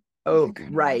 Wow. Oh,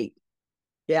 right.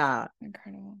 Yeah.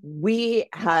 Incredible. We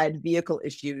had vehicle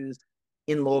issues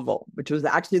in Louisville, which was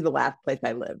actually the last place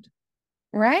I lived.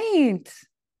 Right.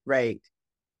 Right.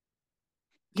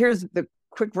 Here's the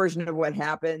quick version of what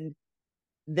happened.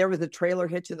 There was a trailer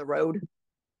hitch in the road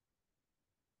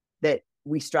that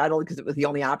we straddled because it was the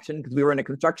only option, because we were in a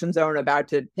construction zone about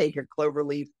to take a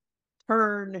cloverleaf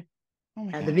turn.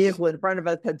 And the vehicle in front of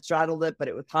us had straddled it, but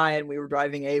it was high, and we were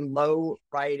driving a low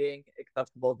riding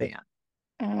accessible van.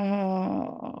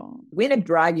 Oh. We ended up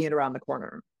dragging it around the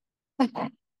corner.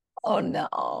 Oh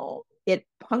no. It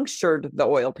punctured the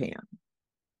oil pan.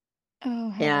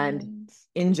 Oh, and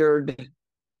injured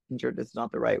is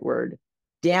not the right word,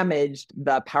 damaged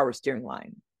the power steering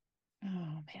line.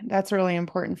 Oh man, that's really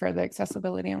important for the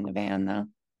accessibility on the van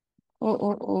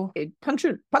though. It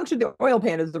punctured the oil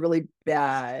pan is a really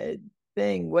bad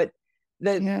thing.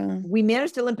 We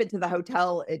managed to limp it to the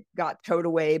hotel. It got towed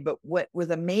away. But what was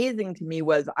amazing to me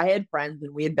was I had friends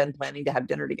and we had been planning to have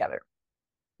dinner together.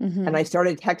 Mm-hmm. And I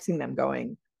started texting them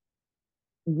going,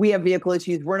 we have vehicle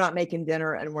issues. We're not making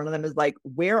dinner. And one of them is like,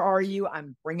 where are you?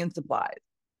 I'm bringing supplies.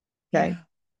 Okay.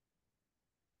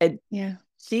 And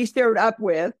she showed up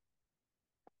with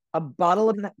a bottle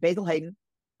of Basil Hayden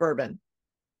bourbon,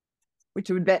 which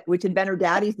had been her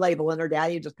daddy's label, and her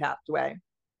daddy had just passed away.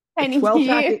 A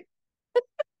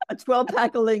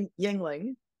 12-pack of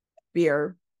Yingling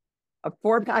beer, a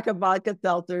 4-pack of vodka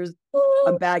seltzers,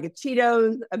 a bag of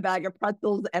Cheetos, a bag of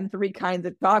pretzels, and 3 kinds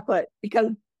of chocolate.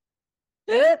 Because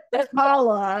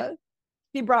Paula,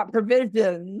 she brought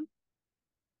provisions.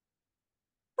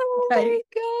 Oh my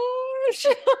gosh.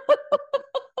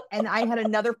 And I had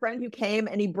another friend who came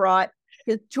and he brought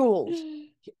his tools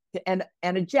and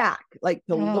a jack, like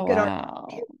to look at our.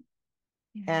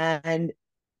 And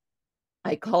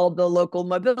I called the local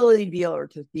mobility dealer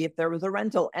to see if there was a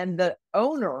rental. And the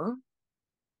owner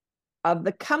of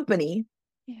the company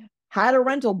had a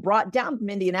rental brought down from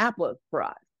Indianapolis for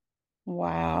us.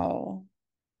 Wow.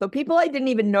 So people I didn't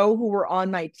even know who were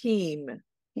on my team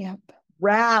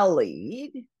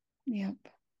rallied.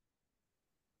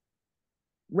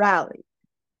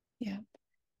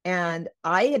 And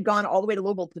I had gone all the way to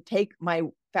Louisville to take my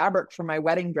fabric for my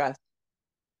wedding dress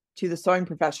to the sewing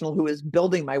professional who was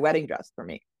building my wedding dress for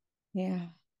me.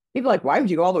 People are like, why would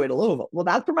you go all the way to Louisville? Well,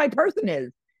 that's where my person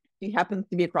is. She happens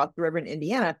to be across the river in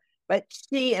Indiana, but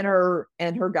she and her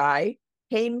guy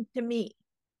came to me.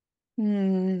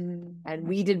 And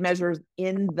we did measures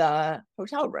in the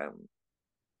hotel room.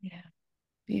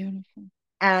 Beautiful.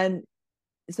 And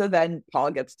so then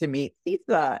Paul gets to meet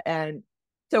Lisa. And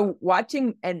so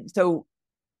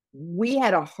we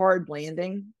had a hard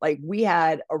landing. Like, we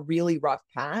had a really rough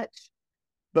patch,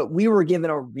 but we were given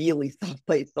a really soft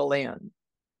place to land.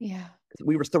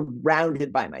 We were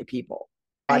surrounded by my people.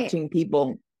 Watching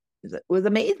people was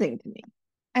amazing to me.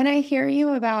 And I hear you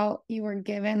about you were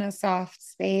given a soft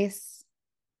space.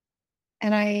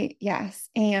 And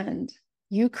and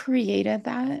you created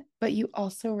that, but you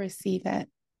also receive it.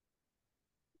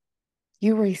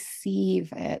 You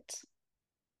receive it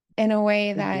in a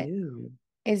way that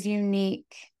is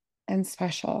unique and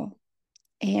special.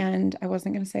 And I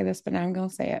wasn't going to say this, but now I'm going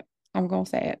to say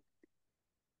it.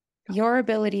 Your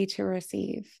ability to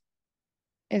receive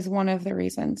is one of the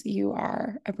reasons you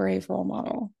are a brave role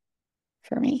model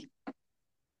for me.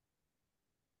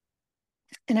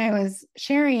 And I was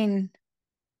sharing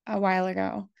a while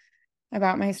ago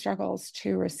about my struggles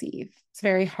to receive. It's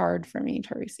very hard for me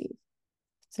to receive.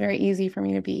 It's very easy for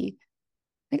me to be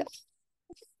like,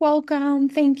 welcome,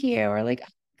 thank you, or like,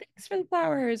 thanks for the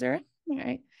flowers, or all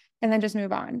right, and then just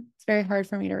move on. It's very hard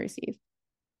for me to receive.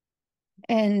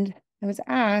 And I was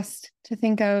asked to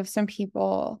think of some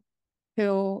people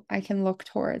who I can look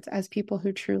towards as people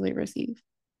who truly receive.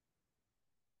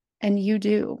 And you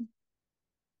do.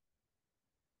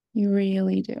 You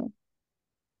really do.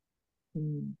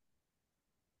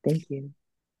 Thank you.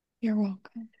 You're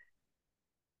welcome.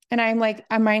 And I'm like,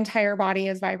 my entire body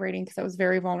is vibrating because it was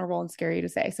very vulnerable and scary to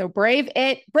say. So brave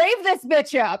this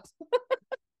bitch up.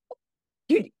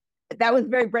 Dude, that was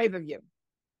very brave of you.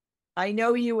 I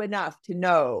know you enough to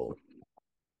know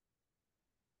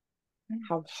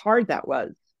how hard that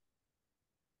was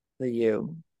for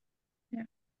you. Yeah.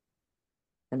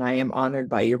 And I am honored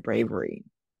by your bravery.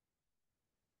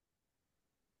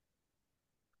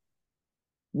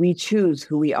 We choose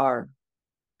who we are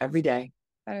every day.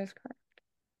 That is correct.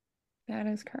 That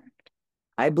is correct.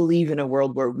 I believe in a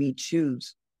world where we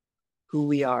choose who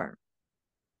we are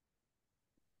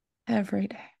Every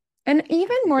day. And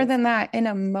even more than that, in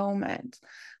a moment.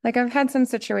 Like I've had some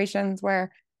situations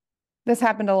where this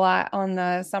happened a lot on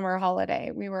the summer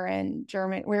holiday. We were in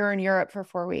Germany, we were in Europe for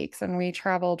 4 weeks and we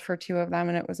traveled for 2 of them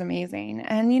and it was amazing.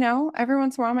 And, every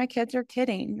once in a while my kids are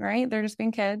kidding, right? They're just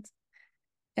being kids.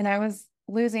 And I was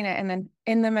losing it. And then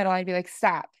in the middle, I'd be like,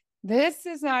 stop. This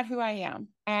is not who I am.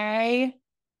 I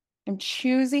am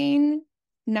choosing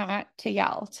not to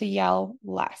yell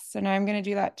less. And I'm going to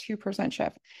do that 2%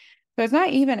 shift. So it's not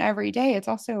even every day. It's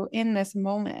also in this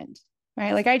moment,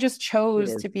 right? Like I just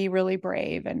chose to be really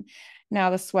brave and now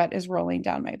the sweat is rolling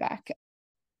down my back,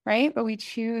 right? But we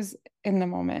choose in the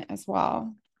moment as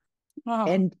well. Oh.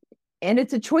 And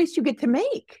it's a choice you get to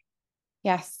make.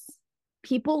 Yes.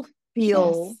 People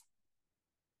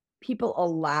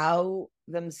allow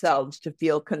themselves to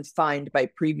feel confined by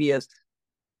previous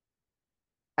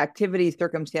activities,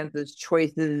 circumstances,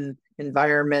 choices,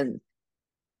 environments,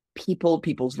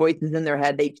 people's voices in their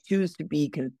head. They choose to be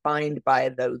confined by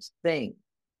those things.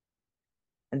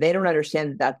 And they don't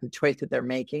understand that that's the choice that they're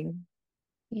making.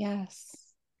 Yes.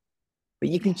 But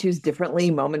you can choose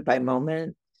differently moment by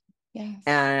moment. Yes.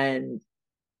 And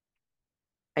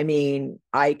I mean,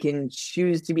 I can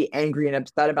choose to be angry and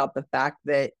upset about the fact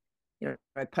that,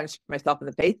 I punched myself in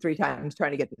the face 3 times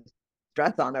trying to get this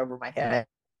dress on over my head.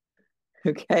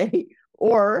 Okay.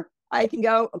 Or I can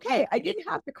go, okay, I didn't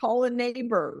have to call a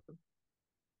neighbor.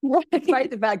 Right. Despite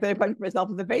the fact that I punched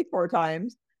myself in the face 4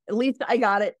 times, at least I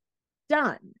got it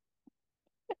done.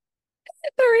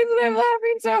 The reason I'm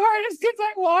laughing so hard is because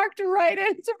I walked right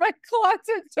into my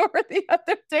closet door the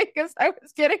other day because I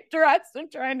was getting dressed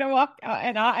and trying to walk out,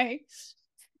 and I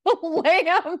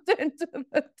slammed into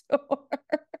the door.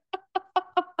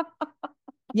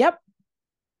 Yep.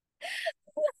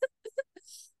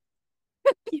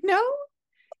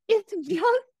 It's just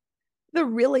the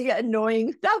really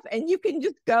annoying stuff. And you can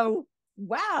just go,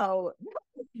 wow,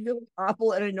 that's really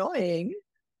awful and annoying.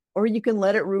 Or you can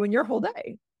let it ruin your whole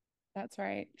day. That's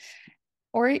right.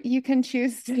 Or you can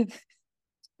choose to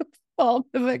fall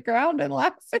to the ground and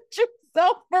laugh at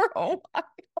yourself for a while.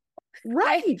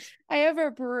 Right. I have a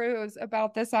bruise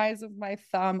about the size of my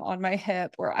thumb on my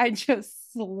hip where I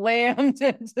just slammed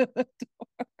into the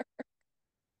door.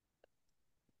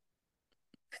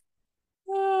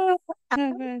 Oh,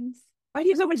 heavens. Why do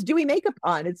you have so much dewy makeup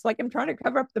on? It's like I'm trying to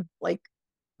cover up the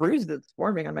bruise that's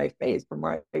forming on my face from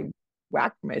where I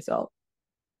whacked myself.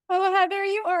 Oh, Heather,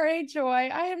 you are a joy.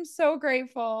 I am so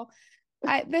grateful.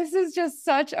 This is just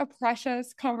such a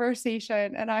precious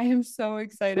conversation, and I am so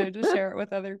excited to share it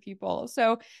with other people.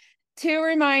 So, to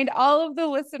remind all of the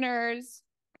listeners,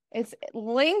 it's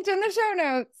linked in the show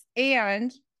notes,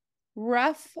 and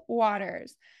Rough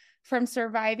Waters, From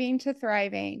Surviving to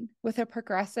Thriving with a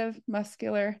Progressive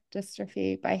Muscular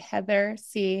Dystrophy by Heather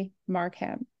C.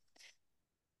 Markham.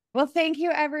 Well, thank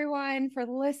you everyone for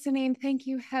listening. Thank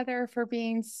you, Heather, for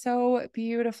being so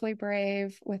beautifully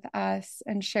brave with us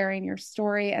and sharing your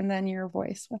story and then your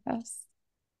voice with us.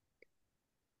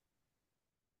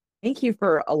 Thank you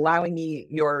for allowing me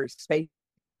your space.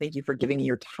 Thank you for giving me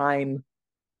your time.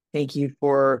 Thank you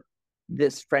for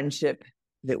this friendship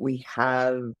that we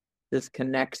have, this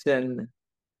connection.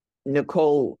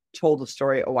 Nicole told a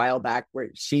story a while back where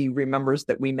she remembers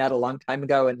that we met a long time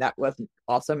ago, and that wasn't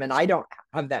awesome. And I don't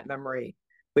have that memory,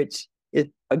 which is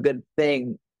a good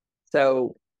thing.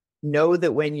 So know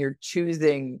that when you're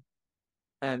choosing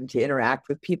to interact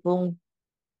with people,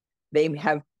 they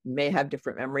may have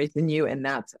different memories than you, and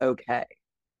that's okay.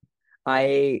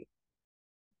 I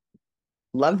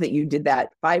love that you did that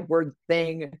 5-word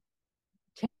thing.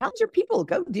 Challenge your people.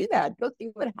 Go do that. Go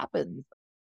see what happens.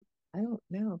 I don't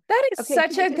know. That is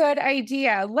such a good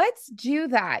idea. Let's do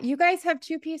that. You guys have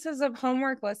 2 pieces of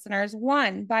homework, listeners.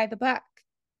 1, buy the book.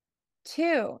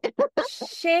 2,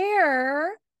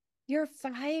 share your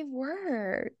 5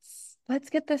 words. Let's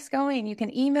get this going. You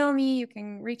can email me. You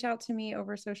can reach out to me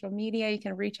over social media. You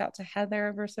can reach out to Heather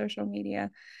over social media.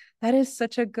 That is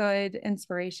such a good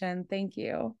inspiration. Thank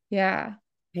you. Yeah.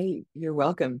 Hey, you're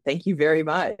welcome. Thank you very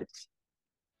much.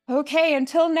 Okay.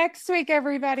 Until next week,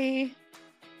 everybody.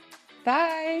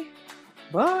 Bye.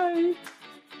 Bye.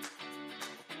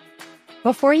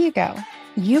 Before you go,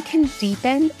 you can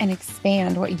deepen and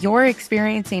expand what you're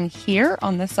experiencing here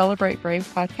on the Celebrate Brave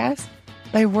podcast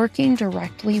by working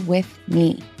directly with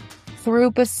me.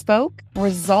 through bespoke,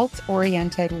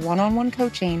 results-oriented one-on-one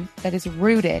coaching that is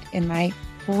rooted in my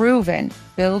proven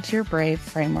Build Your Brave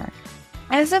framework.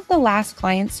 As of the last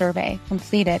client survey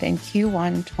completed in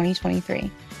Q1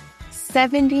 2023,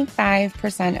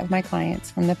 75% of my clients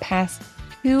from the past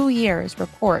 2 years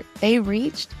report they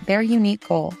reached their unique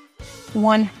goal.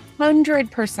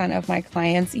 100% of my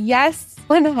clients, yes,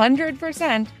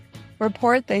 100%,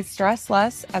 report they stress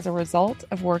less as a result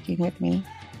of working with me.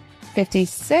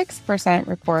 56%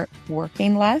 report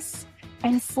working less,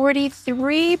 and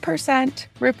 43%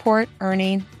 report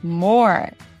earning more.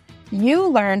 You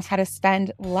learn how to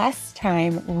spend less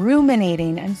time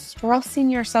ruminating and stressing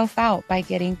yourself out by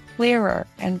getting clearer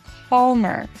and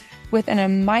calmer within a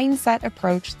mindset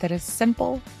approach that is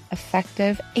simple,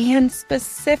 effective, and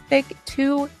specific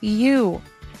to you.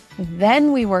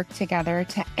 Then we work together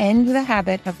to end the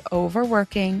habit of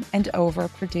overworking and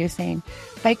overproducing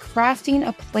by crafting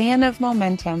a plan of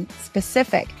momentum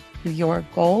specific to your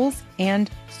goals and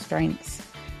strengths.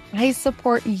 I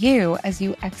support you as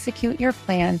you execute your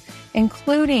plan,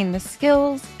 including the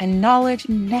skills and knowledge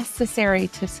necessary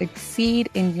to succeed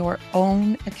in your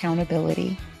own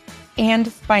accountability.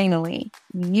 And finally,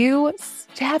 you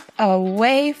step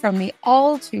away from the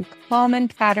all too common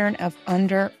pattern of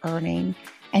under-earning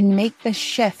and make the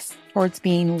shifts towards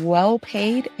being well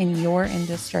paid in your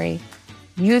industry,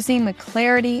 using the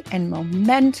clarity and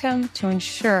momentum to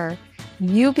ensure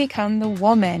you become the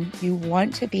woman you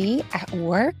want to be at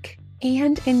work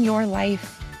and in your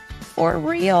life. For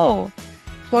real.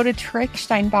 Go to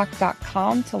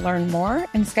tricksteinbach.com to learn more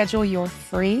and schedule your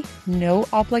free, no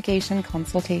obligation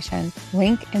consultation.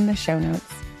 Link in the show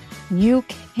notes. You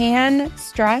can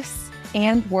stress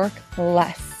and work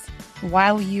less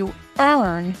while you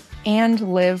earn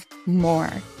and live more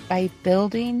by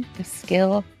building the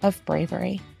skill of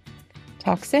bravery.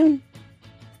 Talk soon.